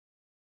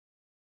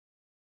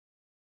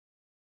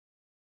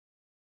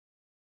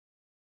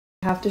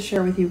I have to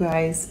share with you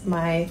guys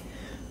my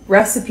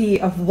recipe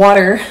of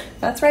water.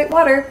 That's right,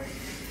 water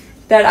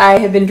that I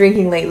have been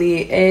drinking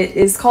lately. It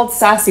is called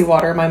sassy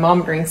water. My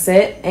mom drinks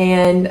it,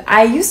 and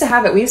I used to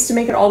have it. We used to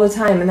make it all the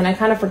time, and then I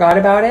kind of forgot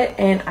about it,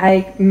 and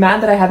I'm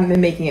mad that I haven't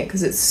been making it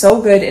because it's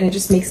so good and it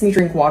just makes me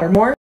drink water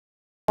more.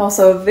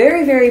 Also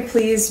very, very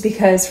pleased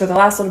because for the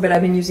last little bit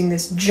I've been using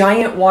this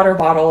giant water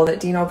bottle that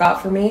Dino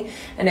got for me,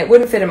 and it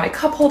wouldn't fit in my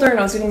cup holder, and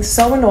I was getting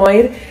so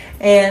annoyed,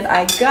 and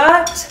I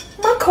got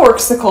my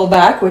corksicle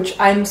back, which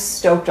I'm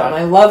stoked on.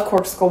 I love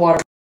corksicle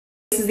water.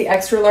 This is the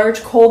extra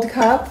large cold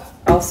cup.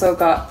 I also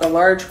got the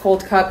large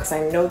cold cup because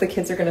I know the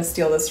kids are going to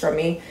steal this from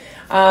me.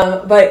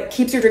 But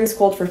keeps your drinks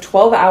cold for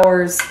 12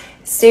 hours.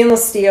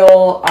 Stainless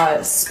steel,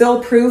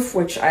 spill proof,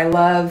 which I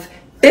love.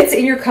 Fits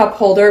in your cup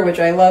holder, which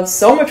I love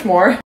so much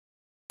more.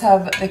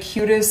 Have the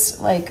cutest,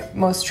 like,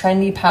 most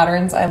trendy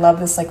patterns. I love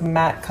this like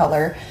matte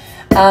color.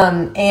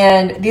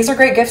 And these are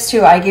great gifts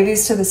too. I gave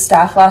these to the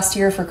staff last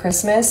year for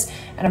Christmas,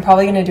 and I'm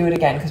probably going to do it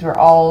again because we're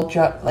all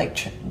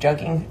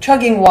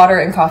chugging water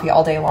and coffee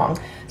all day long.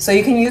 So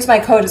you can use my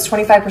code. It's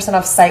 25%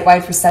 off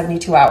site-wide for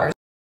 72 hours.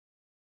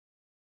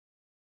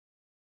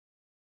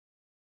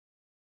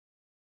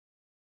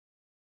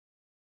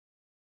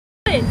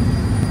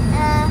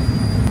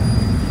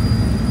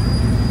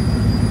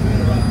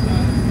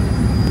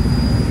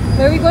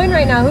 Where are we going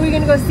right now? Who are we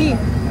going to go see?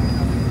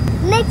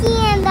 Mickey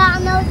and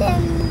Donald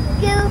and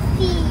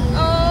Goofy.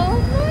 Oh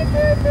my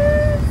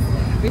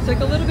goodness. We took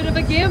a little bit of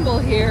a gamble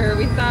here.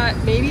 We thought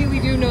maybe we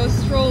do no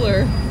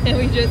stroller and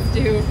we just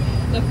do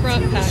the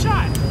front pack.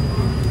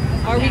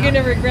 Are we going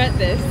to regret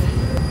this?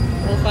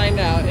 We'll find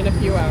out in a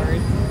few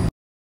hours.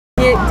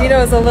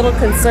 Dino is a little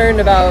concerned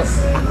about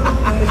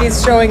if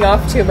he's showing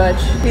off too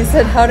much. He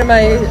said, how do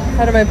my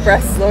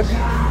breasts look?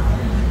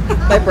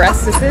 My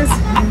breastises?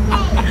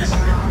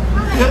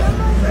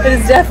 It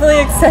is definitely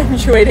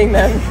accentuating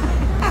them.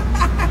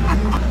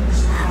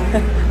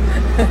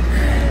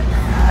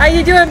 How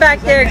you doing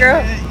back there,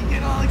 girl? You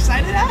getting all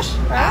excited, Ash?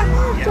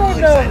 I don't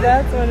know if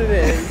that's what it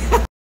is.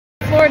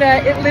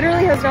 Florida, it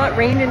literally has not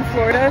rained in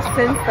Florida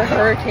since the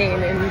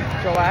hurricane in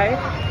July.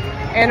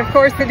 And of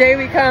course, the day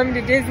we come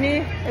to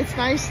Disney, It's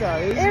nice though.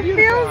 it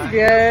feels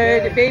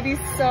good. Baby's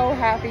so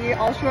happy.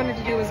 All she wanted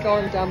to do was go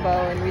on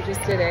Dumbo, and we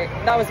just did it.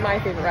 That was my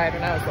favorite ride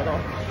when I was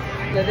little.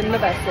 Living the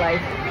best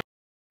life.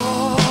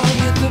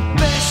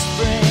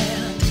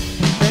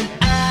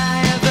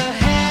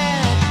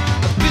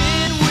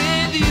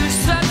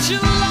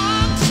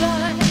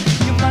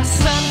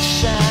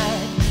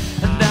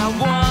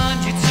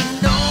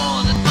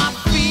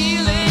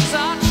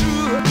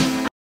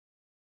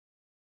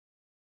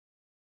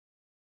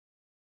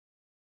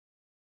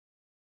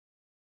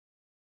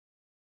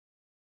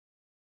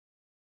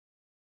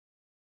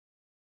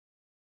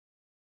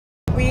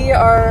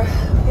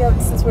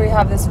 Since we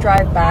have this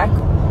drive back,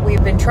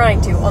 we've been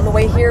trying to. On the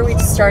way here, we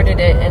just started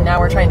it, and now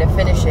we're trying to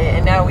finish it,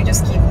 and now we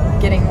just keep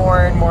getting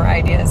more and more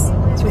ideas.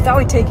 So we thought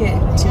we'd take it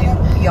to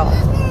y'all,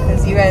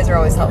 because you guys are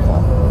always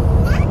helpful.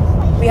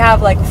 We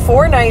have like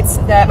 4 nights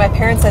that my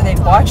parents said they'd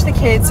watch the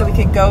kids so we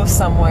could go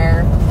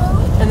somewhere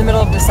in the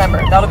middle of December.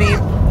 That'll be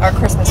our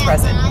Christmas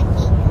present.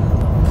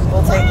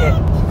 We'll take it.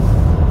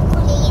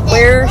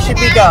 Where should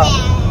we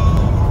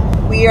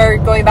go? We are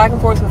going back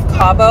and forth with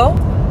Cabo,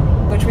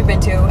 which we've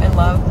been to and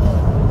love.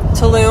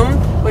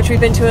 Tulum, which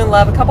we've been to and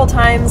love a couple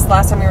times.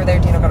 Last time we were there,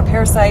 Dino got a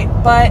parasite,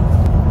 but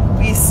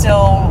we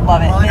still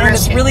love it. And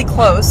it's really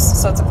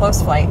close, so it's a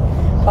close flight.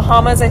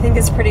 Bahamas, I think,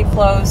 is pretty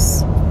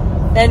close.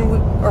 Then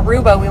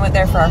Aruba, we went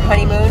there for our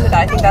honeymoon.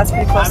 I think that's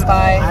pretty close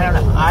by.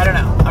 I don't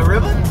know.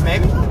 Aruba?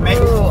 Maybe?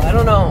 Ooh, I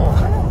don't know.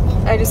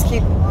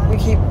 We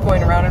keep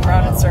going around and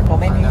around in a circle.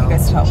 Maybe you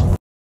guys tell.